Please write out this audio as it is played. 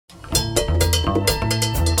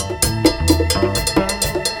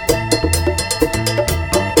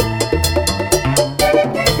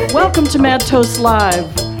Welcome to Mad Toast Live,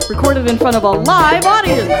 recorded in front of a live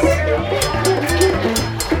audience.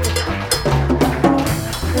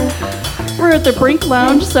 We're at the Brink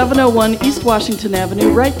Lounge, 701 East Washington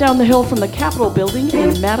Avenue, right down the hill from the Capitol Building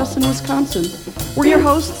in Madison, Wisconsin. We're your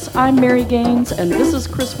hosts. I'm Mary Gaines, and this is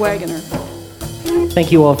Chris Wagoner.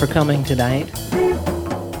 Thank you all for coming tonight.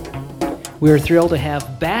 We are thrilled to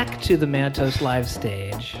have back to the Mad Toast Live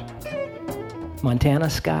stage,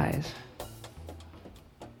 Montana Skies.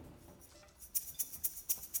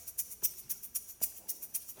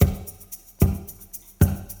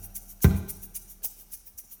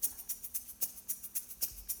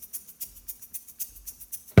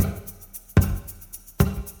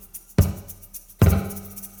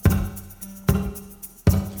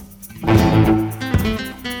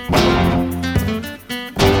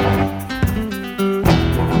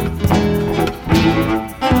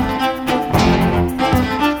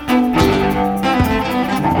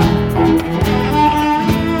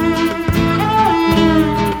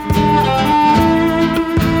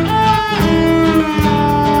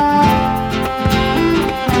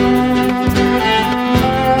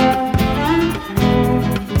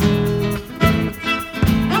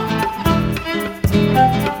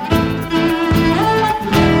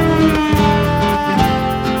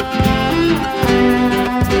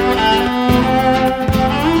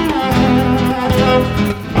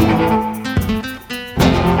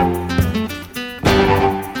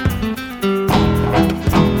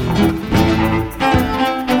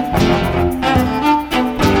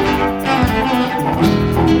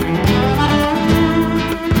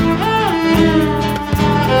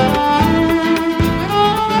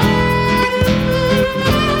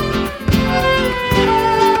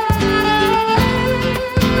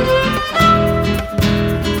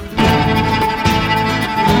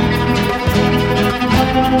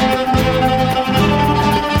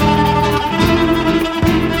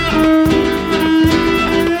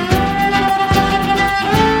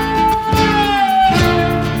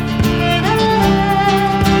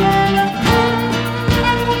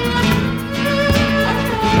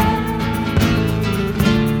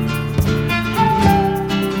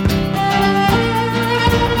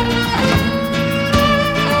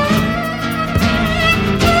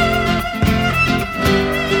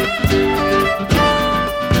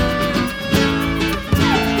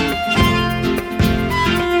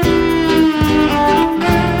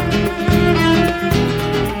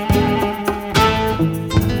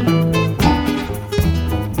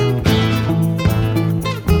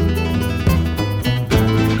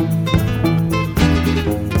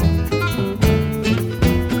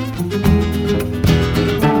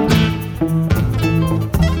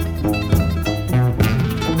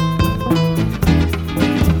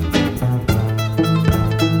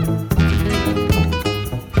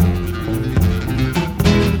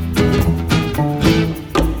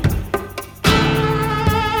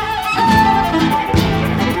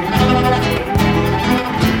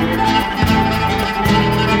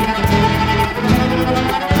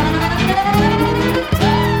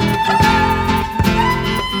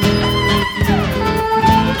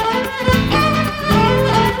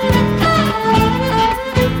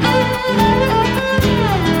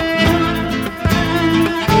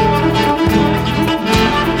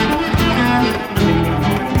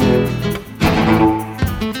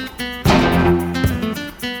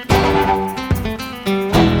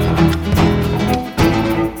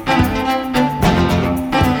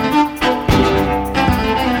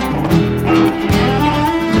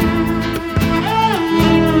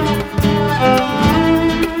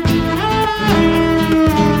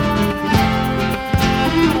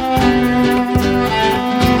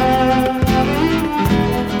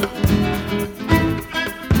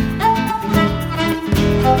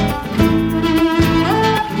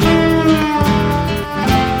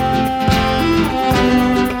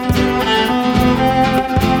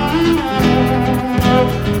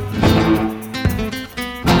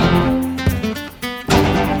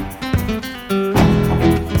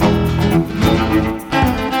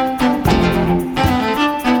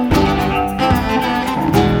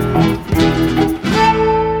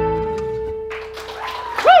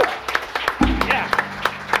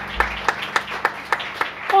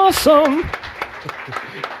 Awesome.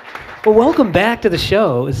 Well, welcome back to the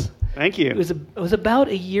show. Thank you. It was about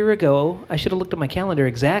a year ago. I should have looked at my calendar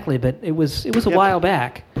exactly, but it was a while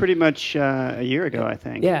back. Pretty much a year ago, I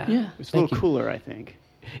think. Yeah. It was a little cooler, I think.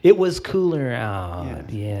 It was cooler out.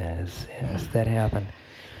 Yes, that happened.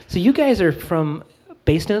 So you guys are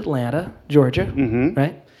based in Atlanta, Georgia,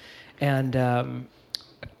 right? And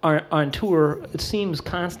are on tour, it seems,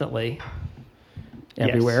 constantly.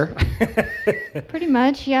 everywhere. Pretty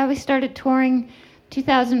much, yeah. We started touring.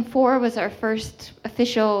 2004 was our first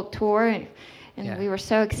official tour, and we were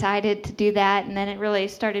so excited to do that. And then it really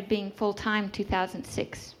started being full-time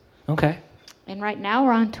 2006. Okay. And right now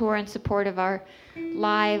we're on tour in support of our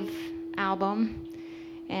live album.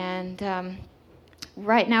 And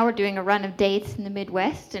right now we're doing a run of dates in the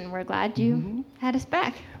Midwest, and we're glad you had us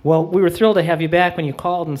back. Well, we were thrilled to have you back when you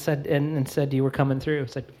called and said you were coming through.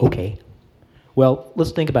 It's like, okay. Well,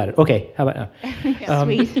 let's think about it. Okay, how about now?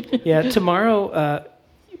 Sweet. Yeah, tomorrow,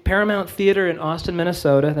 Paramount Theater in Austin,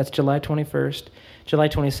 Minnesota. That's July 21st. July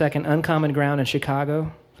 22nd, Uncommon Ground in Chicago.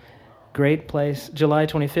 Great place. July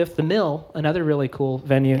 25th, The Mill, another really cool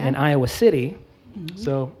venue in Iowa City.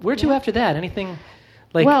 So where to after that? Anything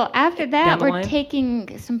like Well, after that, down the we're line?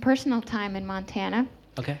 taking some personal time in Montana.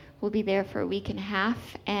 Okay. We'll be there for a week and a half.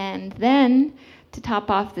 And then, to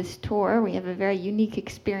top off this tour, we have a very unique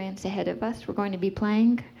experience ahead of us. We're going to be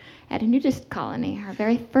playing at a nudist colony, our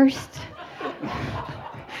very first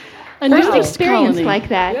experience colony. like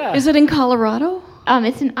that. Yeah. Is it in Colorado?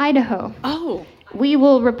 It's in Idaho. Oh. We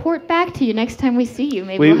will report back to you next time we see you.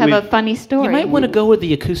 Maybe we'll have a funny story. You might want to go with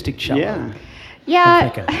the acoustic cello. Yeah.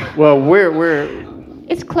 Yeah, Well, we're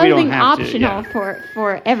it's clothing have to, optional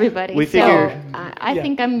for everybody. We so figure- I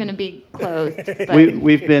think I'm going to be clothed. But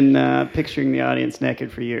we've been picturing the audience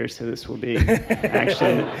naked for years, so this will be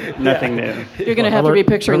actually nothing new. You're going to have to be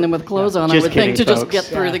picturing them with clothes on, I Just would think, to kidding, just folks. get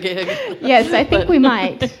through the gig. yes, I think we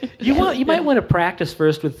might. You might want to practice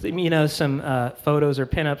first with some photos or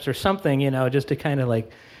pinups or something, just to kind of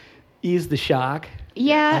like ease the shock.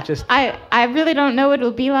 Yeah, I really don't know what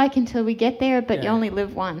it'll be like until we get there, but you only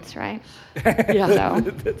live once, right? Yeah. So.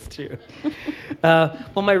 That's true.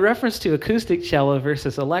 Well, my reference to acoustic cello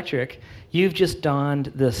versus electric, you've just donned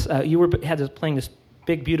this. Playing this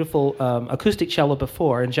big, beautiful acoustic cello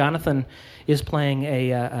before, and Jonathan is playing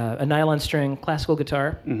a nylon string classical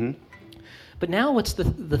guitar. Mm-hmm. But now, what's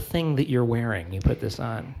the thing that you're wearing? You put this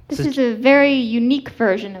on. This is a very unique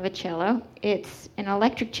version of a cello. It's an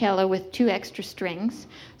electric cello with 2 extra strings.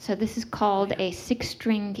 So this is called a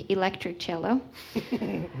 6-string electric cello.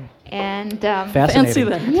 And Fascinating. Fancy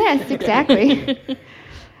that. yes, exactly.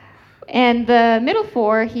 And the middle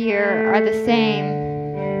 4 here are the same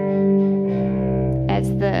as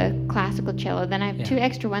the classical cello. Then I have 2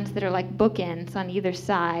 extra ones that are like bookends on either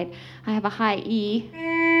side. I have a high E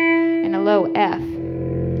and a low F.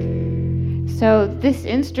 So this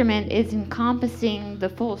instrument is encompassing the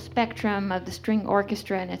full spectrum of the string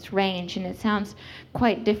orchestra and its range, and it sounds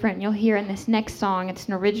quite different. You'll hear in this next song, it's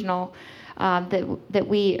an original that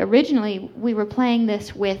we were playing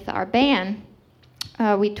this with our band.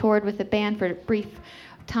 We toured with a band for a brief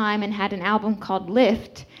time and had an album called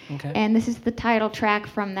Lift. Okay. And this is the title track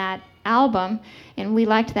from that album, and we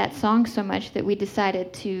liked that song so much that we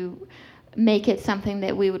decided to make it something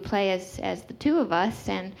that we would play as the 2 of us,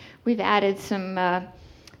 and we've added some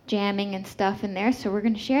jamming and stuff in there, so we're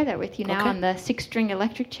going to share that with you now on the 6-string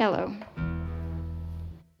electric cello.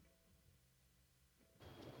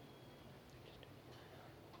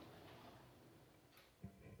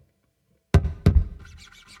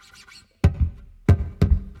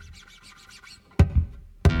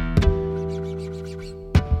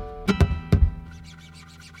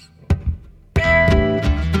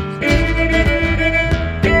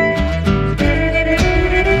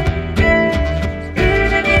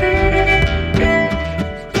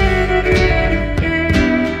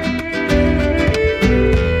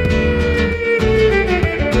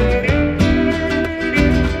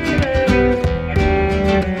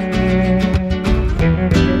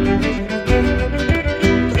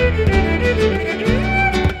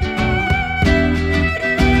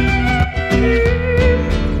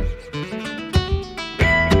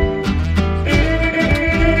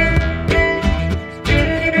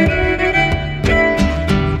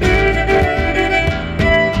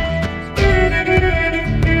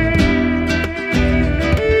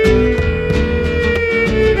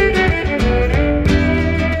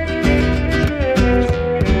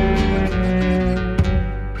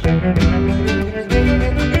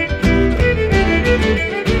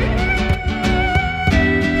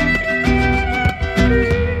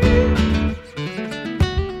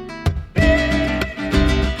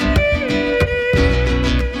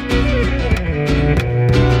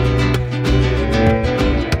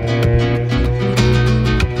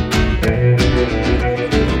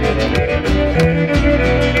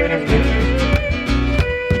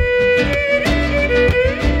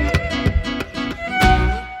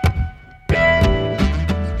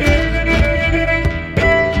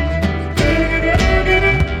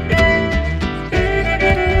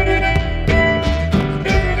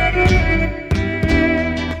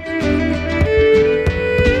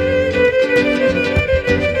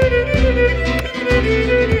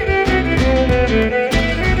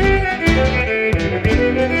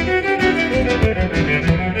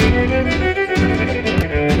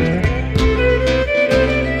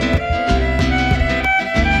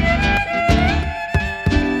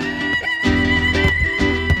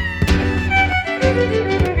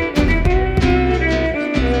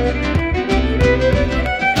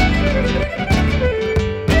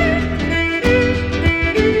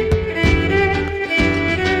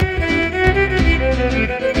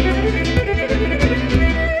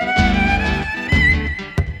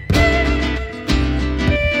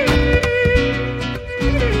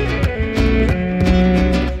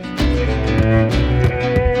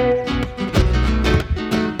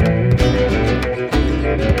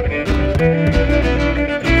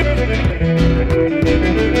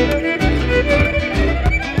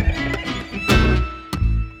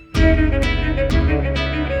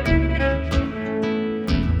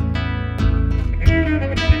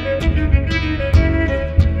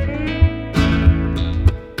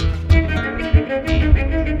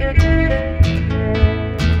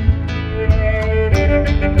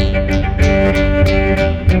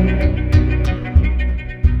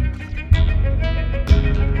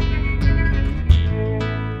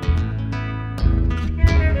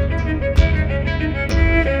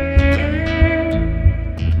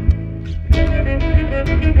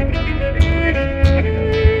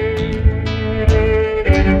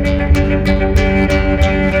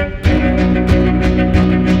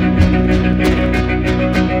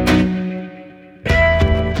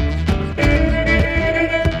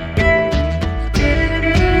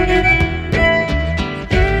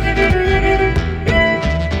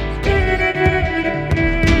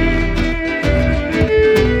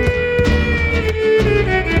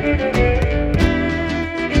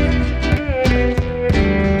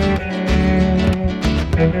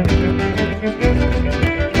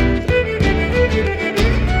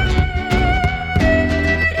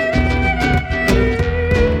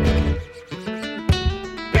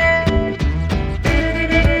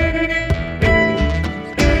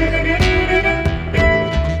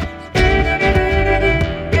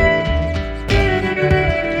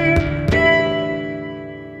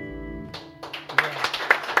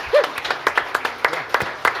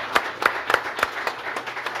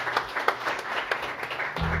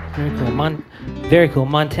 Very cool.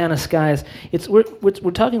 Montana Skies. We're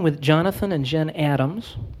talking with Jonathan and Jen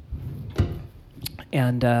Adams,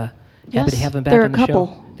 and happy to have them back they're on the a couple.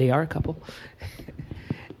 show. They are a couple.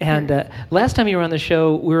 And last time you were on the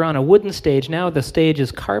show, we were on a wooden stage. Now the stage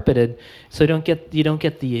is carpeted, so you don't get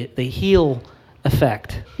the heel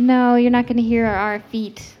effect. No, you're not going to hear our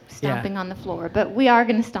feet stomping on the floor, but we are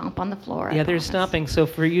going to stomp on the floor. Yeah, they're stomping. So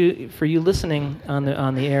for you listening on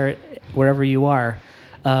the air wherever you are,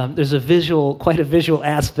 there's quite a visual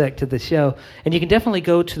aspect to the show, and you can definitely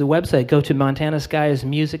go to the website. Go to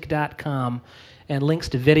montanaskiesmusic.com, and links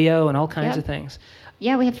to video and all kinds of things.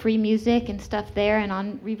 Yeah, we have free music and stuff there, and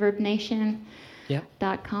on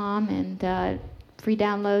ReverbNation.com, and free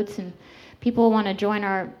downloads. And people want to join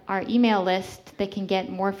our email list, they can get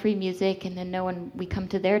more free music and then know when we come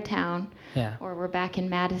to their town, or we're back in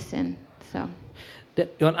Madison. So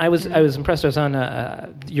I was impressed. I was on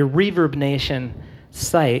your Reverb Nation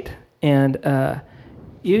site, and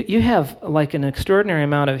you have like an extraordinary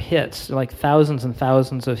amount of hits, like thousands and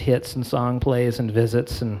thousands of hits and song plays and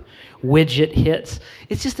visits and widget hits.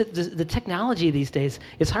 It's just that the technology these days,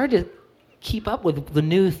 it's hard to keep up with the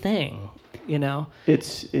new thing, you know?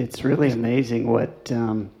 It's really amazing what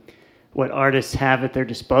artists have at their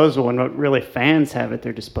disposal and what really fans have at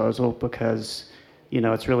their disposal, because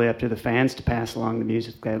it's really up to the fans to pass along the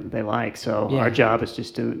music that they like. So our job is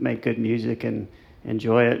just to make good music and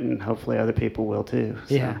enjoy it, and hopefully other people will too.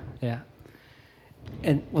 So. Yeah.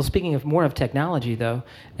 And well, speaking of more of technology though,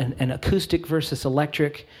 and acoustic versus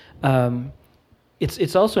electric,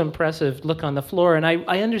 it's also impressive. Look on the floor, and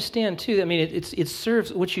I understand too. I mean, it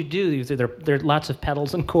serves what you do. There are lots of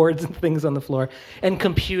pedals and chords and things on the floor, and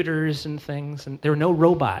computers and things. And there are no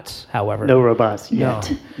robots, however. No robots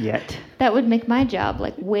yet. No. Yet. that would make my job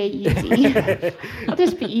like way easy. I'll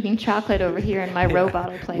just be eating chocolate over here, and my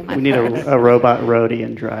robot will play my. We need a robot roadie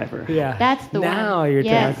and driver. Yeah, that's the one. Now you're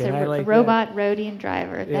talking. Yes, like robot roadie and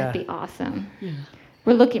driver. That'd be awesome. Yeah.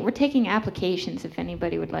 We're taking applications if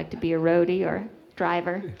anybody would like to be a roadie or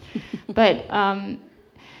driver. But I'm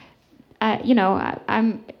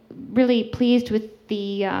really pleased with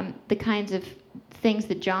the kinds of things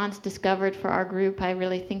that John's discovered for our group. I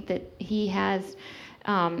really think that he has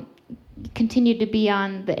continued to be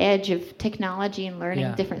on the edge of technology and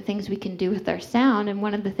learning different things we can do with our sound. And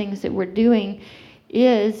one of the things that we're doing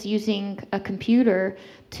is using a computer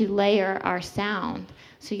to layer our sound.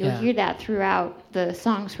 So you'll hear that throughout the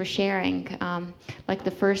songs we're sharing. Like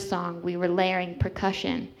the first song, we were layering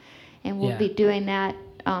percussion. And we'll be doing that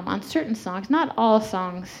on certain songs, not all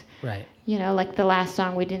songs. Right. Like the last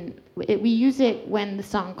song, we use it when the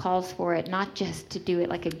song calls for it, not just to do it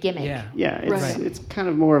like a gimmick. Yeah, it's kind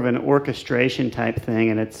of more of an orchestration type thing,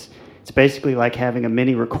 and it's basically like having a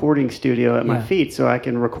mini recording studio at my feet, so I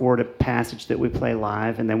can record a passage that we play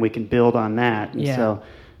live, and then we can build on that. And so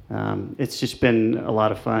it's just been a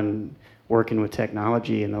lot of fun working with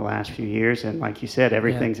technology in the last few years, and like you said,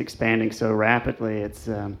 everything's expanding so rapidly.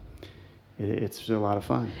 It's a lot of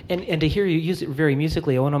fun. And to hear you use it very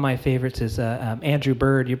musically, one of my favorites is Andrew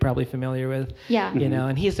Bird, you're probably familiar with. Yeah.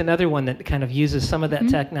 And he's another one that kind of uses some of that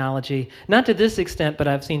technology, not to this extent, but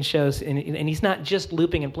I've seen shows, and he's not just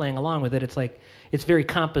looping and playing along with it. It's like, it's very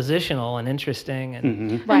compositional and interesting.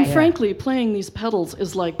 And, and frankly, playing these pedals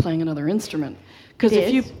is like playing another instrument. Because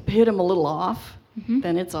if you hit them a little off,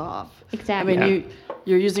 then it's off. Exactly. I mean,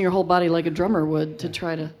 you're using your whole body like a drummer would to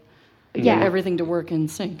try to get everything to work in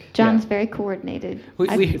sync. John's very coordinated.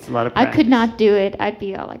 It's a lot of practice. I could not do it. I'd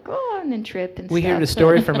be all like, and then trip and we stuff. heard a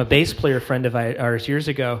story from a bass player friend of ours years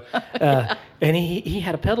ago, and he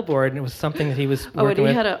had a pedal board, and it was something that he was working with. And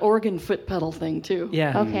he had an organ foot pedal thing, too.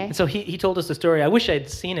 Yeah. Okay. And so he told us the story. I wish I'd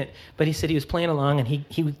seen it, but he said he was playing along, and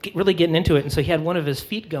he was really getting into it, and so he had one of his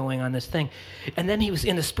feet going on this thing. And then he was,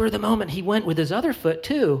 in the spur of the moment, he went with his other foot,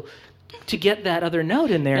 too, to get that other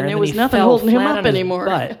note in there. And there then was he nothing fell holding him flat up on his anymore.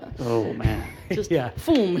 butt. Oh, man. Just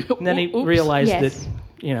boom. And then he realized that,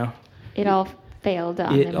 it all failed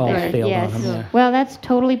on it him all there. failed yes. on him, yeah. Well, that's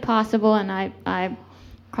totally possible, and I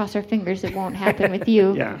cross our fingers it won't happen with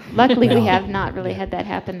you. Yeah. Luckily, we have not really had that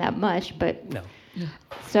happen that much, but No.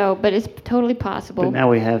 so, but it's totally possible. But now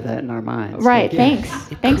we have that in our minds. Right. So. Thanks,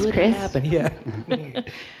 Could Chris. happen,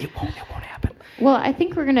 It won't happen. Well, I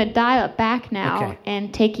think we're going to dial it back now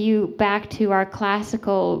and take you back to our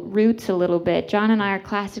classical roots a little bit. John and I are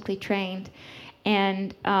classically trained,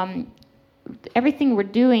 and everything we're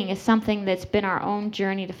doing is something that's been our own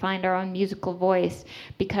journey to find our own musical voice,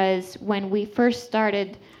 because when we first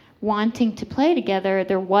started wanting to play together,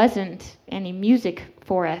 there wasn't any music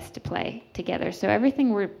for us to play together. So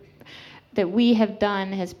everything that we have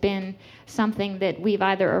done has been something that we've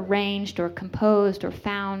either arranged or composed or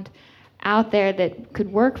found out there that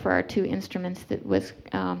could work for our two instruments that was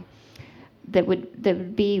that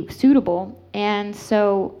would be suitable. And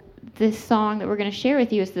so this song that we're going to share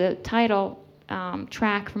with you is the title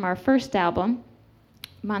track from our first album,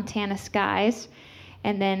 Montana Skies,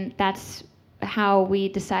 and then that's how we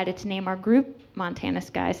decided to name our group Montana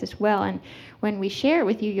Skies as well. And when we share it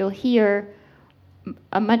with you, you'll hear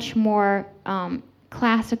a much more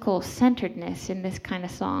classical centeredness in this kind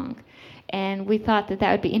of song. And we thought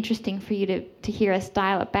that would be interesting for you to hear us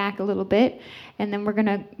dial it back a little bit. And then we're going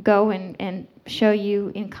to go and show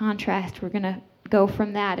you in contrast. We're going to go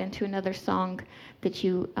from that into another song that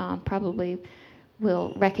you probably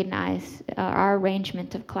will recognize, our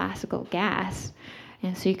arrangement of Classical Gas.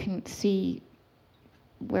 And so you can see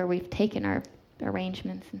where we've taken our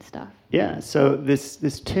arrangements and stuff. Yeah, so this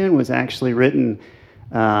tune was actually written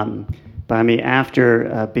by me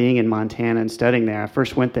after being in Montana and studying there. I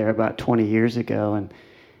first went there about 20 years ago,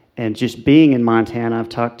 and just being in Montana, I've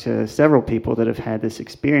talked to several people that have had this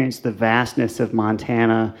experience, the vastness of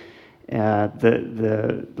Montana,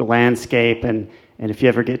 the landscape, and if you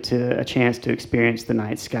ever get a chance to experience the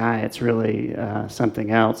night sky, it's really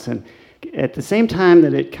something else. And at the same time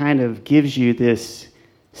that it kind of gives you this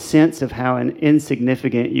sense of how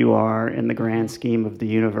insignificant you are in the grand scheme of the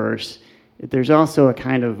universe, there's also a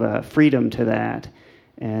kind of freedom to that.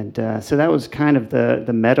 And so that was kind of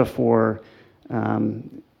the metaphor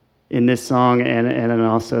in this song, and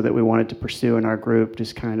also that we wanted to pursue in our group,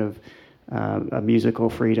 just kind of a musical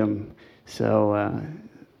freedom. So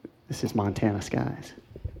this is Montana Skies.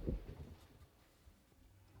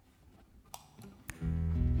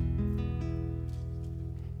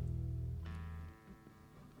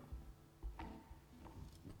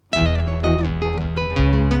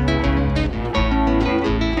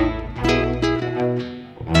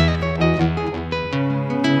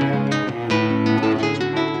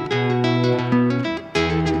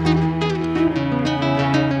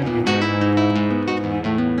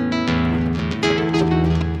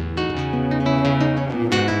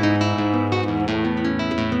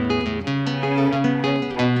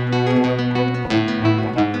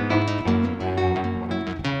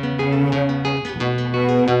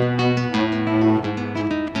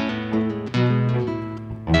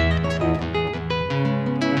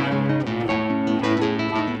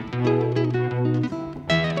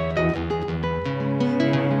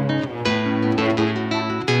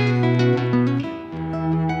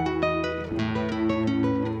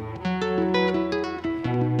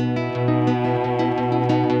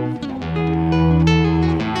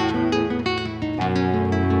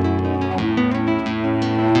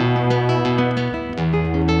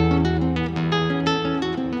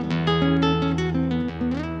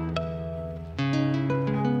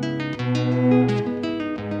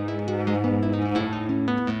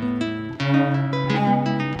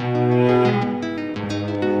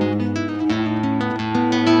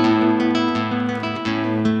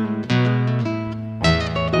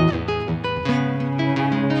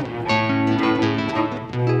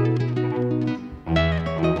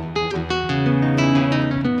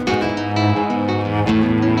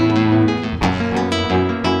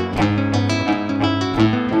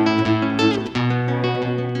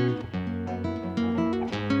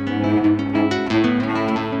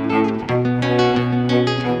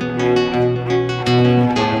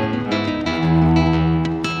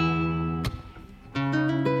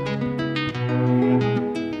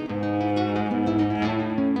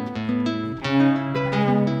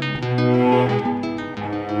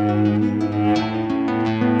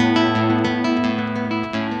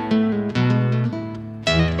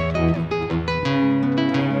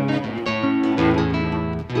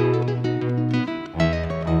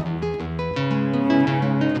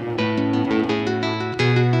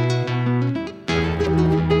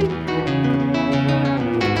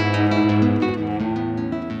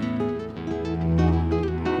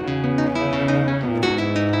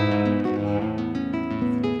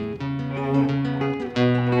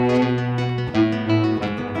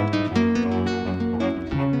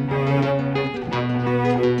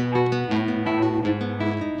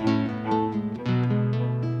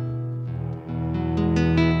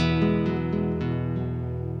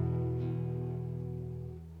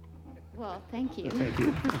 Thank you. Thank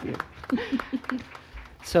you. Thank you.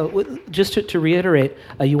 So just to reiterate,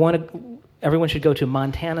 everyone should go to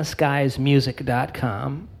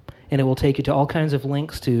montanaskiesmusic.com, and it will take you to all kinds of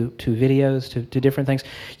links to videos, to different things.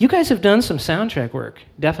 You guys have done some soundtrack work,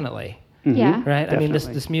 definitely. Mm-hmm. Yeah. Right? Definitely. I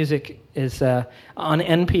mean, this music is on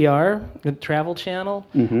NPR, the Travel Channel.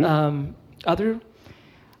 Mm-hmm. Other?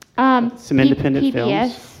 Some independent PBS,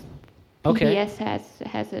 films. Okay. PBS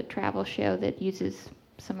has a travel show that uses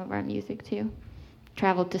some of our music too.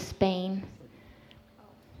 Traveled to Spain.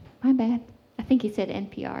 My bad. I think he said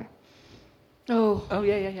NPR. Oh,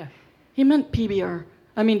 yeah. he meant PBR.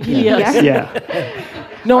 I mean PBS. Yeah.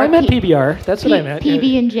 No, Or I meant P- PBR. That's what I meant.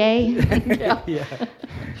 PB and J, Yeah.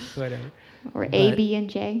 Whatever. or AB and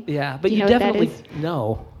J. Yeah, but Do you you know what that definitely is?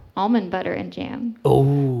 know. Almond butter and jam,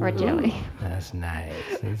 Oh. or jelly. That's nice.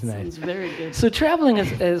 That's nice. Sounds very good. So traveling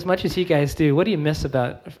as much as you guys do, what do you miss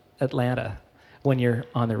about Atlanta when you're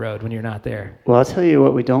on the road, when you're not there? Well, I'll tell you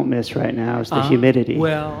what we don't miss right now is the humidity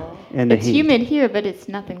Well, and the It's heat. humid here, but it's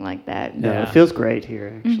nothing like that. No, Yeah. it feels great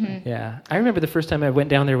here, actually. Mm-hmm. yeah. I remember the first time I went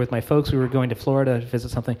down there with my folks. We were going to Florida to visit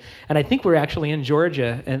something, and I think we were actually in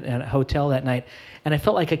Georgia in a hotel that night, and I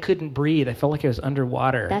felt like I couldn't breathe. I felt like I was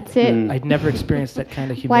underwater. That's it. I'd never experienced that kind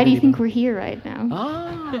of humidity. Why do you think before. we're here right now?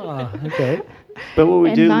 Ah, okay. But what we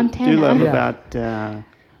In do Montana. love Yeah. about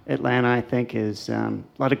Atlanta, I think, is a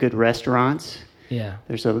lot of good restaurants. Yeah.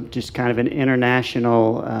 There's just kind of an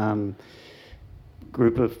international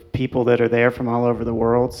group of people that are there from all over the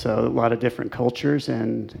world. So a lot of different cultures,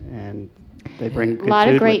 and they bring good A lot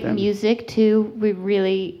food of great with them. music too. We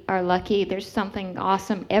really are lucky. There's something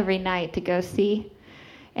awesome every night to go see,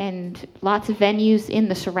 and lots of venues in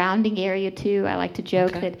the surrounding area too. I like to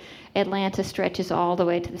joke Okay. that Atlanta stretches all the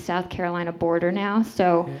way to the South Carolina border now,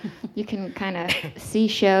 so you can kind of see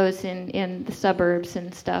shows in the suburbs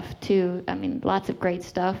and stuff too. I mean, lots of great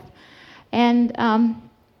stuff. And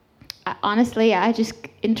honestly, I just,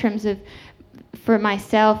 in terms of for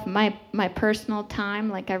myself, my personal time,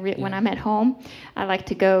 like when I'm at home, I like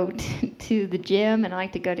to go to the gym, and I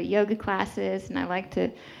like to go to yoga classes, and I like to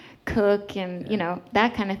cook, and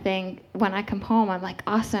that kind of thing. When I come home, I'm like,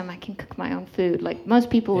 awesome, I can cook my own food. Like most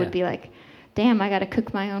people would be like, damn, I got to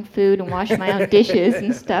cook my own food and wash my own dishes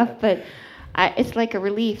and stuff. But it's like a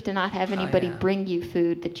relief to not have anybody bring you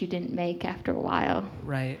food that you didn't make after a while.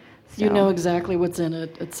 Right. You So- know exactly what's in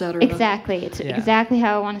it, etc. Exactly. It's exactly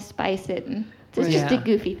how I want to spice it, and it's just a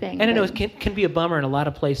goofy thing. And I know but- it can be a bummer in a lot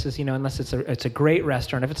of places, unless it's a great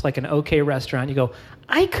restaurant. If it's like an okay restaurant, you go,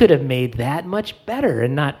 I could have made that much better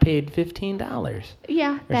and not paid $15.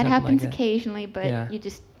 Yeah, that something happens like that. occasionally, but Yeah. you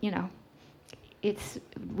just, it's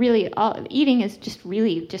really eating is just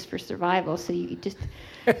really just for survival, so you just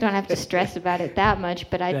don't have to stress about it that much.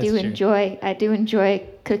 But I That's do true. enjoy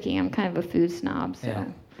cooking. I'm kind of a food snob, so. Yeah.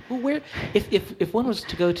 Well, if one was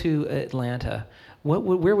to go to Atlanta, what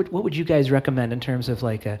would you guys recommend in terms of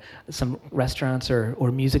like some restaurants or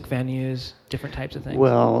music venues, different types of things?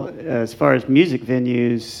 Well, as far as music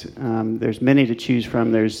venues, there's many to choose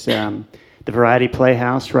from. There's the Variety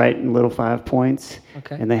Playhouse right in Little Five Points.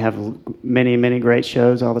 Okay. And they have many, many great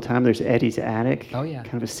shows all the time. There's Eddie's Attic. Oh, yeah.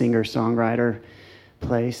 Kind of a singer-songwriter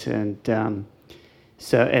place. And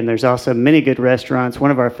and there's also many good restaurants. One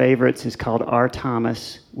of our favorites is called R.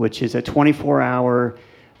 Thomas, which is a 24-hour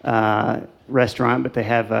restaurant, but they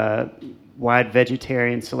have a wide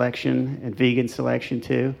vegetarian selection and vegan selection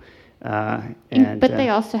too. But they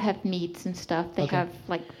also have meats and stuff. They Okay. have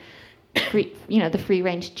like the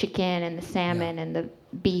free-range chicken and the salmon and the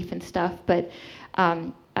beef and stuff. But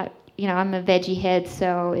I'm a veggie head,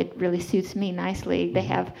 so it really suits me nicely.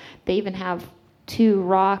 They even have 2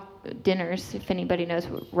 raw dinners, if anybody knows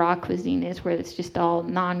what raw cuisine is, where it's just all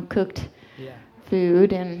non-cooked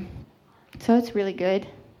food, and so it's really good,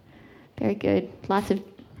 very good. Lots of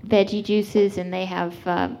veggie juices, and they have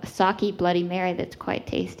sake Bloody Mary that's quite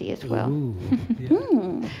tasty as well. Ooh,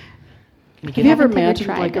 yeah. Have you ever haven't ever imagined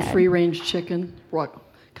tried like a that. free-range chicken,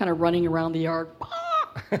 kind of running around the yard?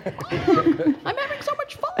 I'm having so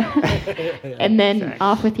much fun. And then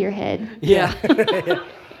off with your head. Yeah.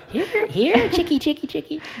 Here, chicky, chicky,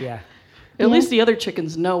 chicky. Yeah. At least the other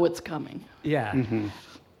chickens know it's coming. Yeah.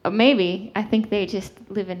 Mm-hmm. Maybe. I think they just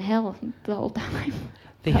live in hell the whole time.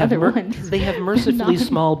 They The have other ones. they have mercifully Not-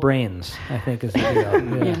 small brains, I think is the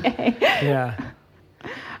deal. Yeah. Yeah.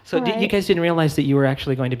 So you Right. guys didn't realize that you were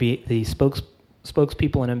actually going to be the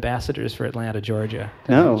spokespeople and ambassadors for Atlanta, Georgia.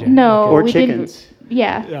 No. did you? No, Or we chickens. didn't.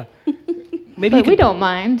 Yeah. Yeah. Maybe you But we can, don't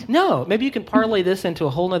mind. No, maybe you can parlay this into a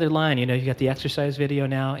whole nother line. You got the exercise video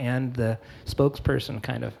now and the spokesperson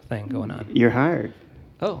kind of thing going on. You're hired.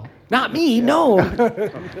 Oh, not me. No.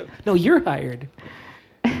 No, you're hired.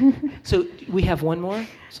 So we have one more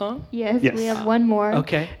song? Yes, Yes. we have one more.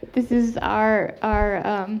 Okay. This is our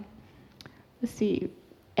let's see,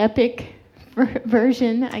 epic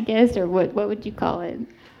version, I guess, or what would you call it?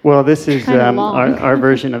 Well, this is Kinda long. our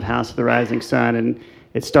version of House of the Rising Sun, and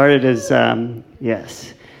it started as,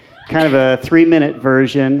 kind of a 3-minute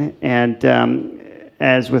version, and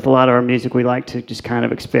as with a lot of our music, we like to just kind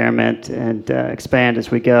of experiment and expand as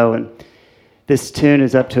we go, and this tune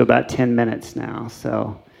is up to about 10 minutes now,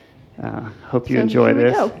 so hope you enjoy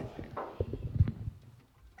this. Here we go.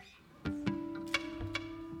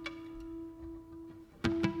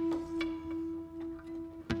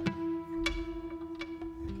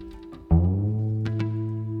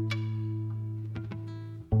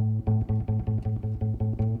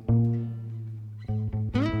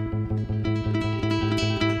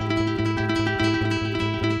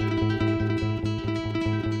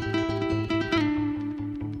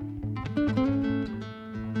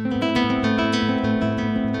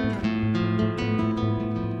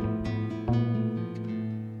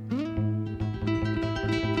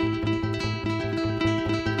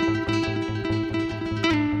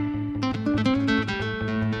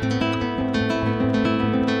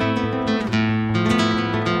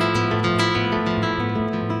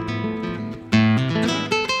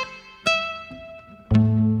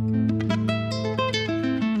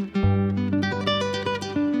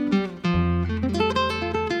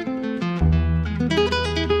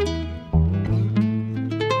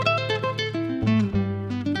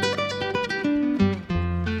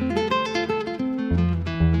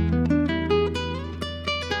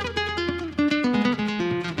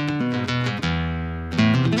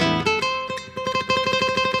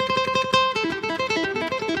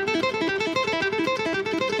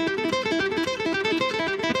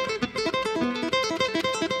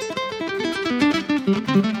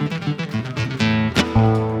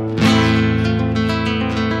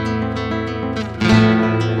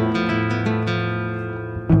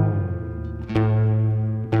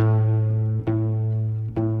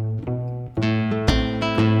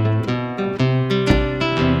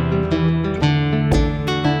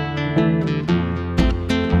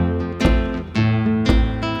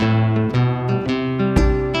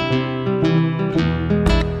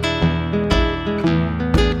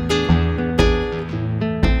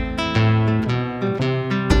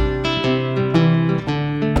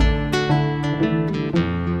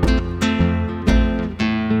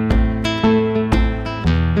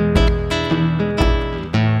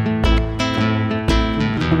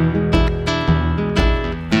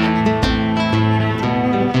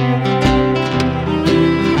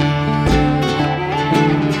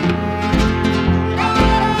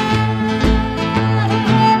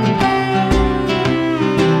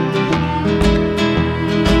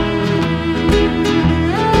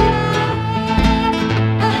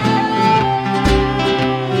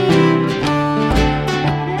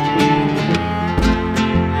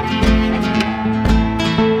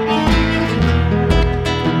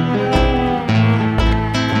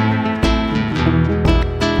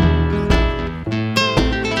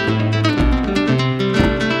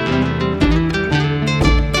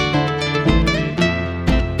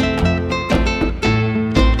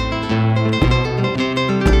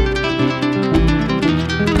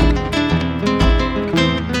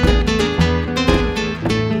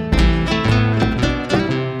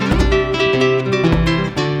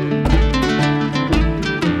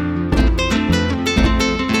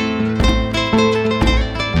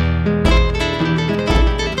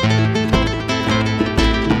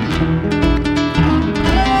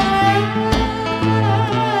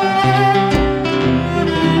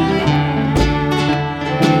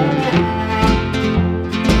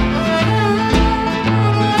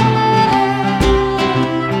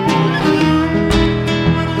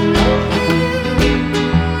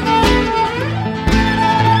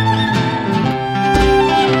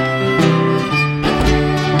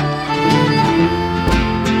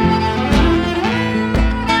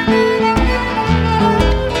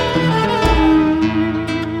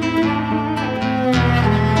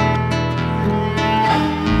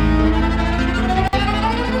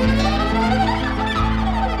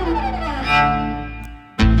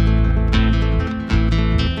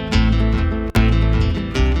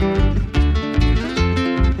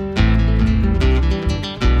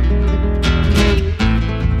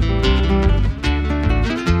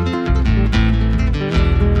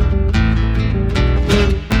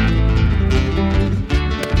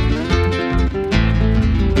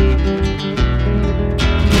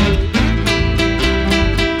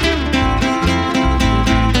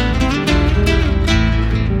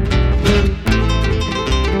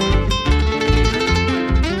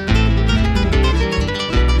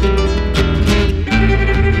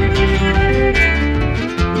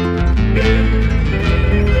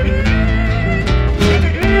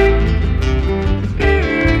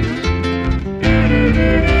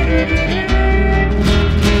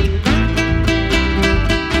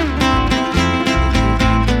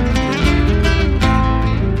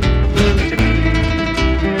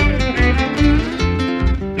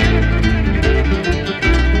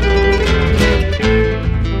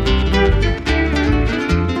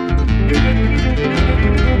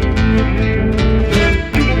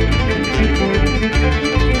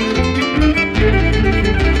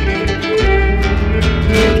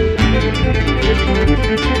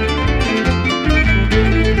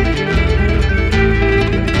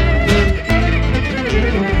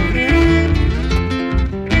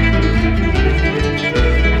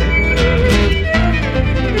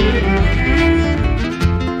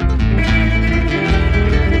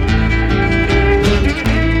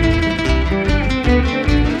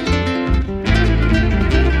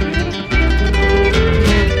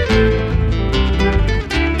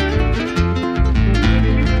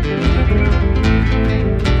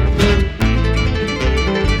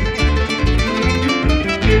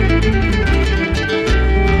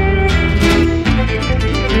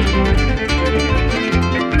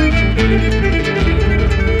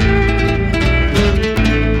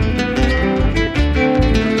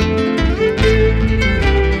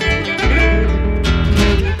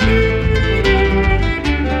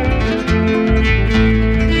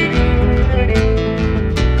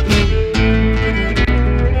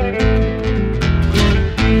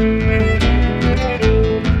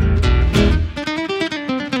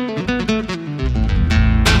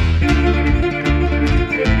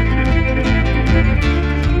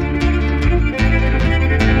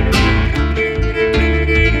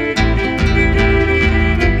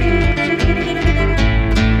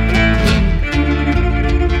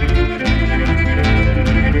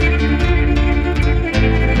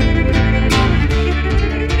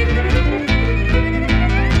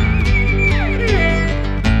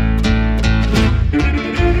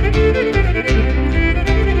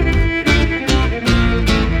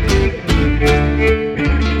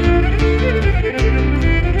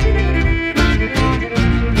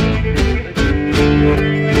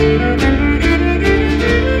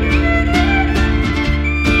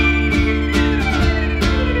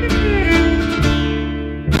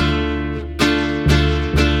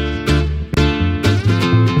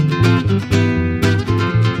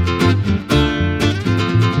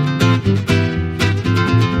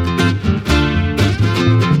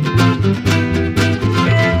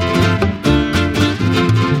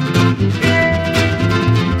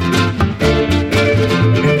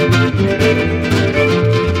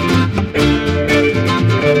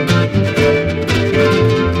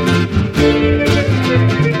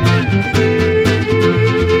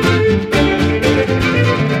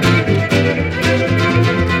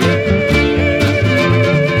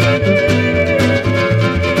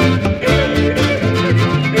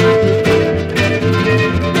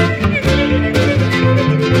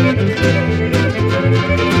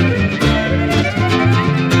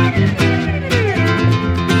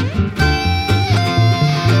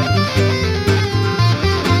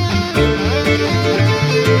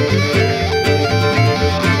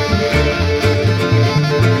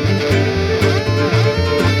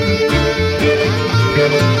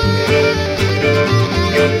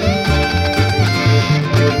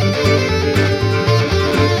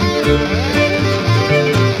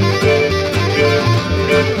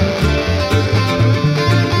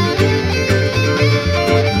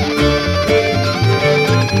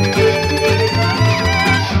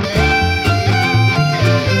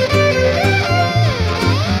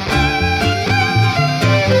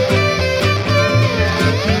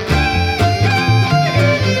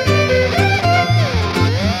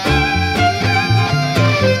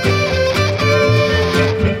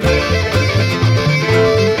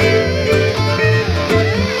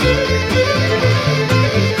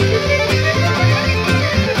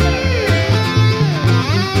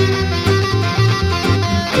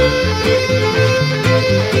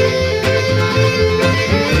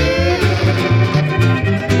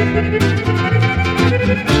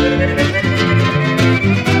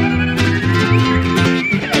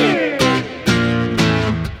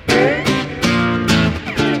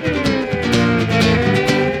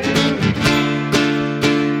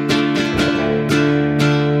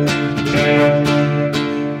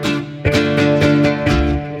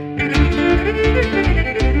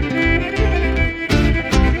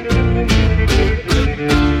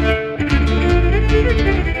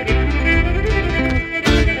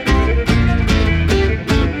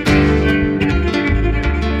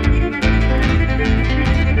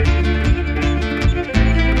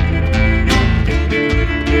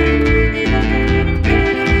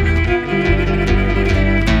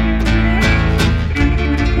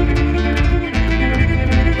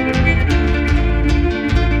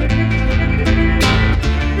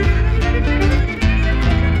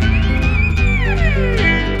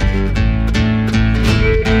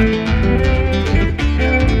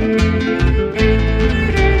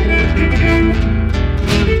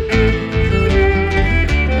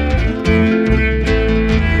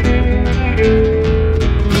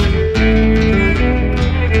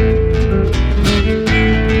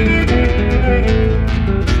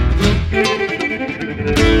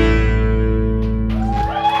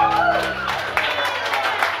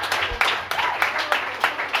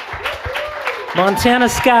 Montana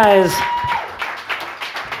Skies.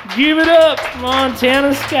 Give it up,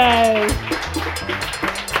 Montana Skies.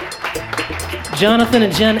 Jonathan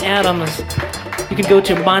and Jen Adams. You can go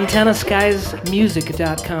to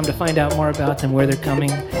montanaskiesmusic.com to find out more about them, where they're going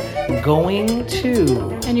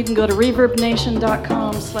to. And you can go to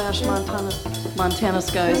reverbnation.com/Montana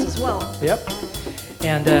Skies as well. Yep.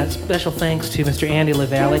 And special thanks to Mr. Andy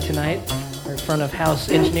LaValle tonight, our front of house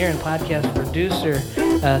engineer and podcast producer.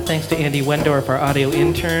 Thanks to Andy Wendorf, our audio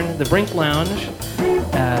intern. The Brink Lounge,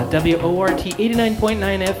 WORT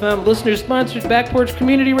 89.9 FM, listener-sponsored Back Porch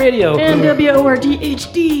Community Radio. And WORT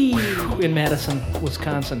HD in Madison,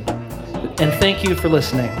 Wisconsin. And thank you for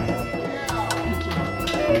listening.